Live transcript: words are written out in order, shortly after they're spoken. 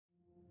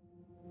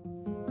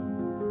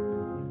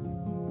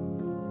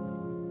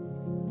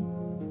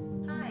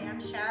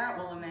Shara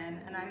Oliman,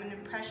 and I'm an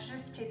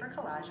impressionist paper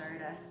collage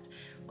artist.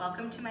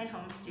 Welcome to my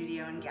home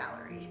studio and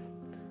gallery.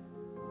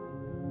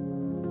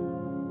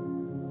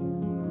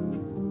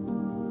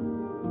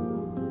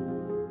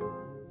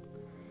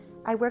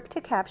 I work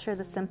to capture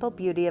the simple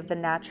beauty of the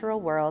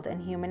natural world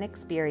and human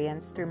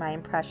experience through my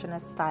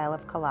impressionist style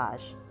of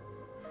collage.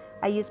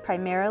 I use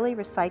primarily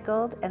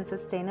recycled and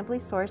sustainably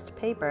sourced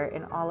paper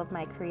in all of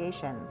my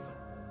creations.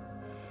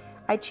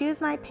 I choose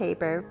my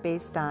paper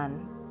based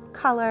on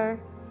color,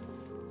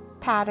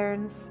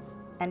 patterns,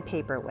 and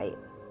paper weight.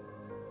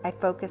 I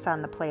focus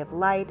on the play of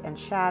light and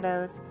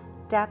shadows,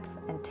 depth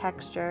and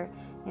texture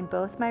in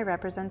both my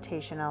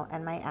representational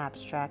and my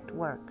abstract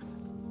works.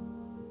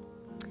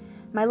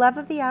 My love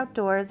of the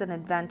outdoors and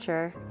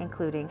adventure,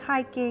 including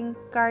hiking,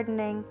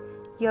 gardening,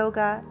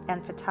 yoga,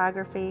 and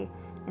photography,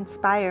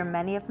 inspire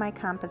many of my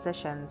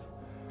compositions,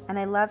 and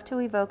I love to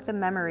evoke the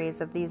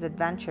memories of these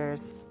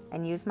adventures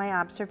and use my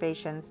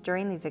observations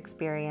during these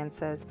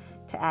experiences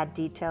to add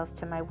details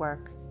to my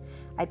work.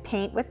 I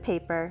paint with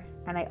paper,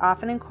 and I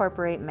often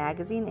incorporate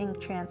magazine ink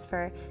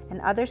transfer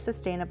and other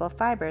sustainable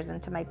fibers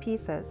into my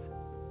pieces.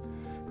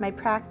 My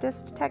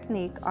practiced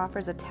technique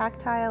offers a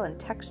tactile and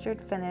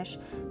textured finish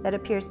that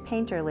appears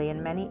painterly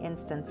in many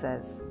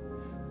instances.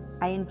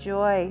 I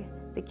enjoy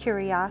the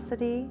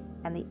curiosity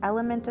and the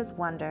element as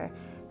wonder,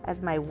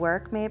 as my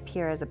work may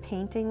appear as a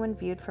painting when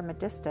viewed from a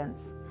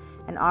distance,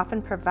 and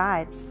often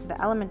provides the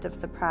element of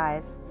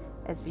surprise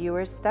as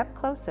viewers step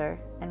closer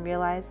and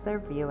realize they're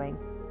viewing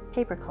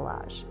paper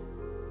collage.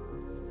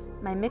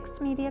 My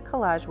mixed media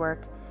collage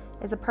work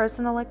is a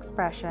personal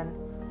expression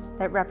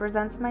that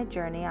represents my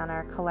journey on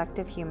our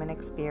collective human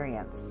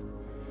experience.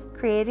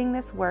 Creating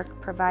this work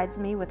provides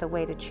me with a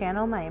way to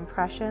channel my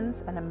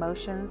impressions and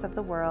emotions of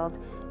the world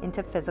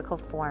into physical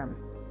form.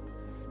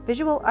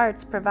 Visual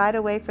arts provide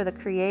a way for the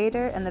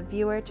creator and the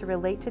viewer to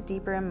relate to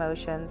deeper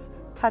emotions,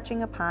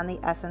 touching upon the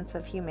essence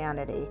of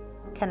humanity,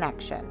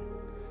 connection.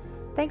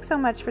 Thanks so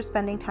much for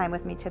spending time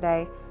with me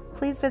today.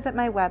 Please visit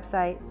my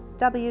website,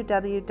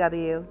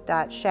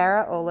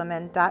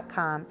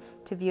 www.sharaoliman.com,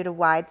 to view a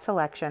wide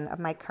selection of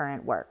my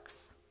current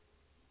works.